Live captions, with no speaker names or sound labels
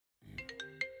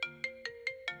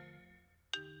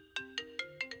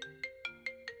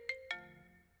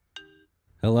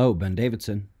Hello, Ben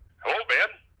Davidson. Hello, Ben.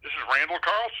 This is Randall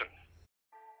Carlson.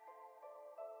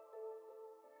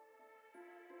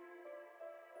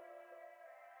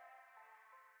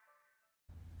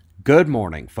 Good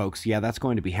morning, folks. Yeah, that's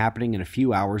going to be happening in a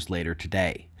few hours later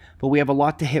today. But we have a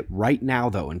lot to hit right now,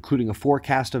 though, including a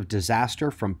forecast of disaster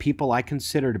from people I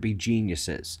consider to be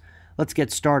geniuses. Let's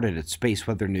get started at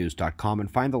spaceweathernews.com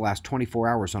and find the last 24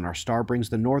 hours on our star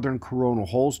brings the northern coronal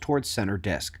holes towards center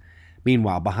disk.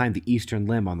 Meanwhile, behind the eastern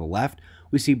limb on the left,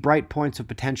 we see bright points of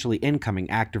potentially incoming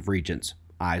active regions.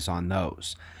 Eyes on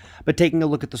those. But taking a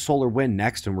look at the solar wind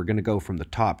next, and we're going to go from the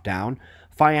top down.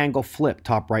 Phi angle flip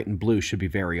top right in blue should be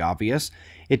very obvious.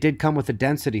 It did come with a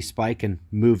density spike and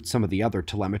moved some of the other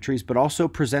telemetries, but also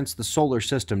presents the solar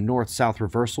system north-south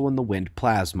reversal in the wind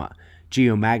plasma.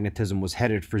 Geomagnetism was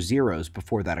headed for zeros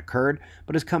before that occurred,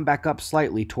 but has come back up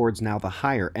slightly towards now the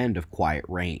higher end of quiet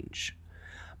range.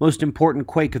 Most important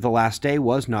quake of the last day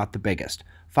was not the biggest.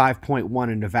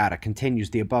 5.1 in Nevada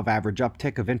continues the above-average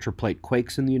uptick of intraplate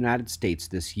quakes in the United States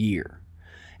this year.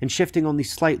 And shifting only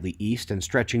slightly east and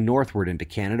stretching northward into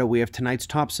Canada, we have tonight's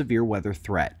top severe weather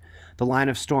threat. The line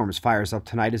of storms fires up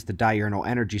tonight as the diurnal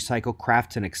energy cycle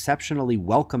crafts an exceptionally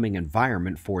welcoming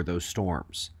environment for those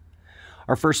storms.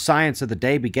 Our first science of the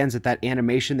day begins at that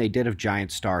animation they did of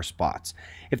giant star spots.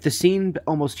 If the scene seemed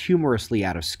almost humorously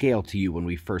out of scale to you when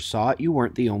we first saw it, you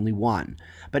weren't the only one.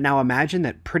 But now imagine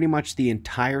that pretty much the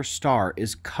entire star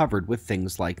is covered with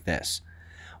things like this.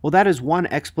 Well, that is one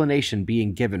explanation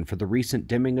being given for the recent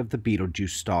dimming of the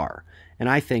Betelgeuse star, and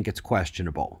I think it's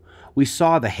questionable. We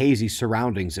saw the hazy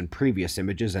surroundings in previous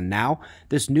images, and now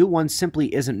this new one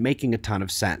simply isn't making a ton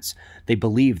of sense. They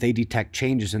believe they detect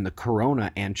changes in the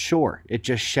corona, and sure, it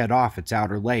just shed off its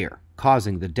outer layer,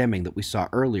 causing the dimming that we saw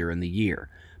earlier in the year.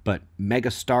 But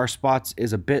mega star spots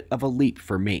is a bit of a leap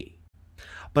for me.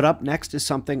 But up next is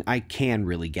something I can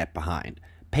really get behind.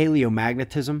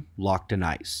 Paleomagnetism locked in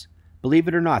ice. Believe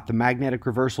it or not, the magnetic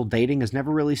reversal dating has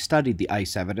never really studied the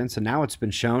ice evidence, and now it's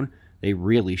been shown they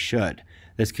really should.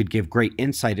 This could give great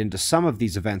insight into some of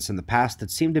these events in the past that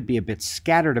seem to be a bit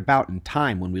scattered about in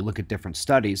time when we look at different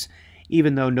studies,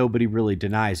 even though nobody really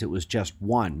denies it was just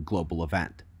one global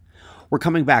event. We're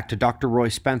coming back to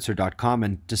drroyspencer.com,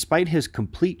 and despite his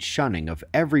complete shunning of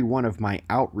every one of my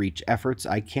outreach efforts,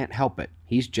 I can't help it.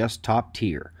 He's just top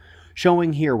tier.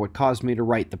 Showing here what caused me to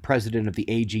write the president of the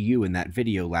AGU in that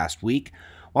video last week.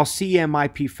 While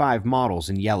CMIP5 models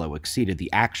in yellow exceeded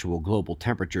the actual global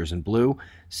temperatures in blue,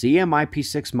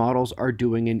 CMIP6 models are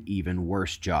doing an even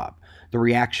worse job. The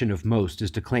reaction of most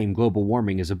is to claim global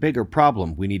warming is a bigger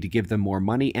problem, we need to give them more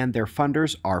money, and their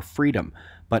funders our freedom.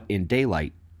 But in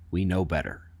daylight, we know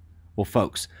better. Well,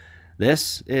 folks,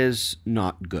 this is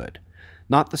not good.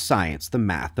 Not the science, the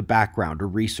math, the background, or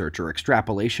research, or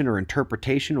extrapolation, or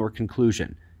interpretation, or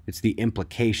conclusion. It's the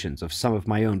implications of some of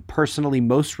my own personally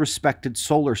most respected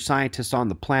solar scientists on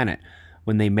the planet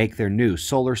when they make their new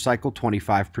Solar Cycle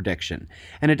 25 prediction,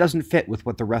 and it doesn't fit with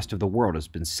what the rest of the world has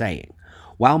been saying.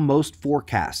 While most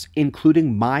forecasts,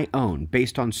 including my own,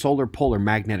 based on solar polar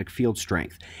magnetic field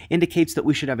strength, indicates that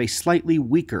we should have a slightly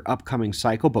weaker upcoming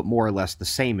cycle, but more or less the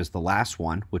same as the last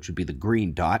one, which would be the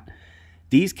green dot,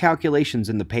 these calculations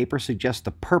in the paper suggest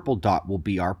the purple dot will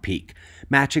be our peak,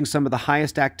 matching some of the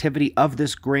highest activity of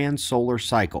this grand solar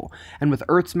cycle, and with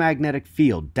Earth's magnetic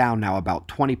field down now about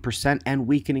 20% and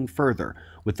weakening further,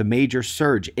 with the major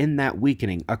surge in that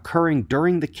weakening occurring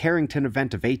during the Carrington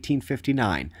event of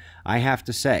 1859, I have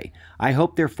to say, I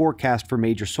hope their forecast for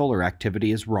major solar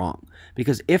activity is wrong,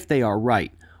 because if they are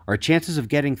right, our chances of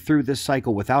getting through this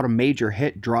cycle without a major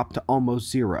hit drop to almost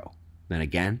zero. Then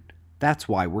again, that's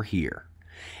why we're here.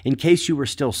 In case you were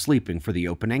still sleeping for the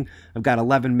opening, I've got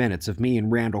 11 minutes of me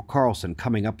and Randall Carlson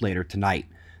coming up later tonight,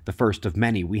 the first of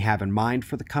many we have in mind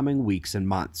for the coming weeks and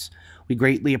months. We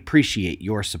greatly appreciate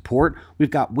your support. We've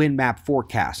got wind map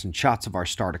forecasts and shots of our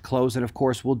star to close, and of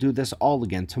course we'll do this all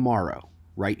again tomorrow,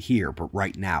 right here, but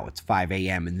right now it's 5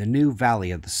 a.m. in the new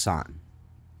Valley of the Sun.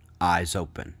 Eyes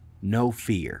open, no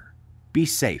fear. Be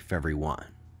safe, everyone.